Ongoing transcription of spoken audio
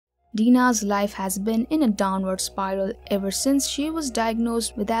Dina's life has been in a downward spiral ever since she was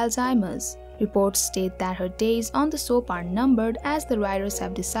diagnosed with Alzheimer's. Reports state that her days on the soap are numbered as the writers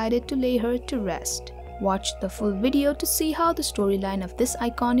have decided to lay her to rest. Watch the full video to see how the storyline of this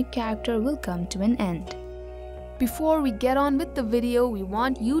iconic character will come to an end. Before we get on with the video, we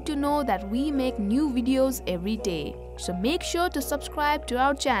want you to know that we make new videos every day, so make sure to subscribe to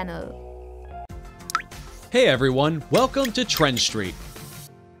our channel. Hey everyone, welcome to Trend Street.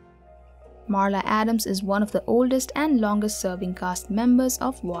 Marla Adams is one of the oldest and longest-serving cast members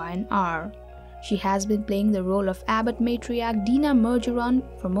of Y&R. She has been playing the role of Abbott matriarch Dina Mergeron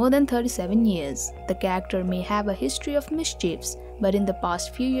for more than 37 years. The character may have a history of mischiefs, but in the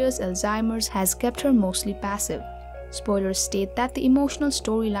past few years Alzheimer's has kept her mostly passive. Spoilers state that the emotional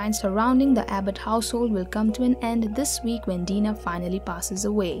storyline surrounding the Abbott household will come to an end this week when Dina finally passes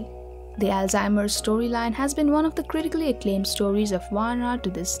away. The Alzheimer's storyline has been one of the critically acclaimed stories of Y&R to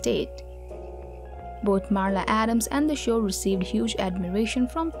this date. Both Marla Adams and the show received huge admiration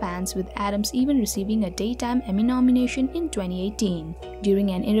from fans, with Adams even receiving a Daytime Emmy nomination in 2018. During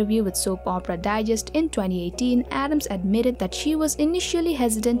an interview with Soap Opera Digest in 2018, Adams admitted that she was initially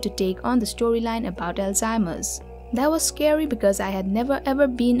hesitant to take on the storyline about Alzheimer's. "That was scary because I had never ever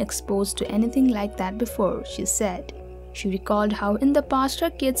been exposed to anything like that before," she said. She recalled how in the past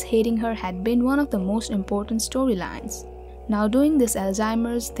her kids hating her had been one of the most important storylines. "Now doing this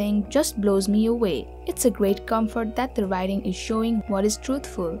Alzheimer's thing just blows me away. It's a great comfort that the writing is showing what is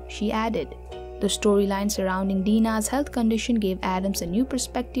truthful," she added. The storyline surrounding Dina's health condition gave Adams a new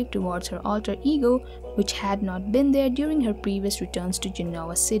perspective towards her alter ego, which had not been there during her previous returns to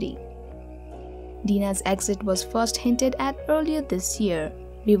Genoa City. Dina's exit was first hinted at earlier this year.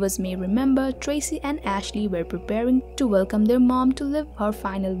 Viewers may remember Tracy and Ashley were preparing to welcome their mom to live her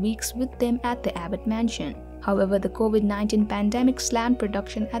final weeks with them at the Abbott mansion. However, the COVID-19 pandemic slammed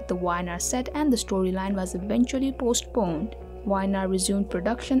production at the Y&R set and the storyline was eventually postponed. Y&R resumed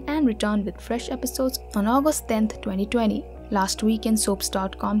production and returned with fresh episodes on August 10, 2020. Last weekend,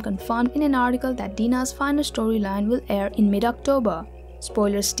 Soaps.com confirmed in an article that Dina's final storyline will air in mid-October.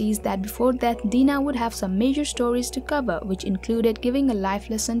 Spoilers teased that before that, Dina would have some major stories to cover, which included giving a life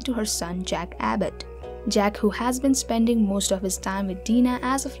lesson to her son Jack Abbott. Jack, who has been spending most of his time with Dina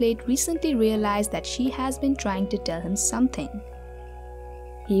as of late, recently realized that she has been trying to tell him something.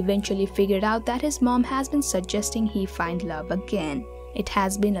 He eventually figured out that his mom has been suggesting he find love again. It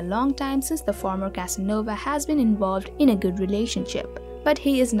has been a long time since the former Casanova has been involved in a good relationship, but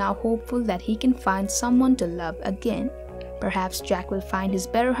he is now hopeful that he can find someone to love again. Perhaps Jack will find his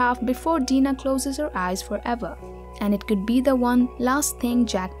better half before Dina closes her eyes forever, and it could be the one last thing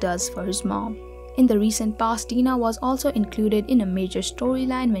Jack does for his mom. In the recent past, Dina was also included in a major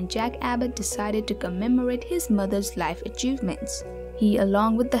storyline when Jack Abbott decided to commemorate his mother's life achievements. He,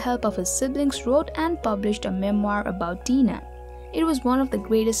 along with the help of his siblings, wrote and published a memoir about Dina. It was one of the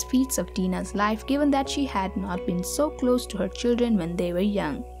greatest feats of Dina's life, given that she had not been so close to her children when they were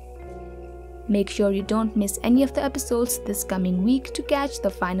young. Make sure you don't miss any of the episodes this coming week to catch the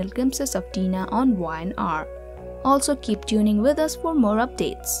final glimpses of Dina on Y&R. Also, keep tuning with us for more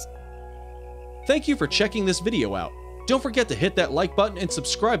updates. Thank you for checking this video out. Don't forget to hit that like button and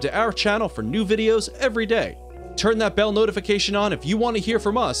subscribe to our channel for new videos every day. Turn that bell notification on if you want to hear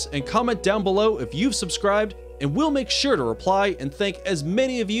from us, and comment down below if you've subscribed, and we'll make sure to reply and thank as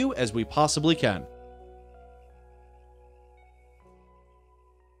many of you as we possibly can.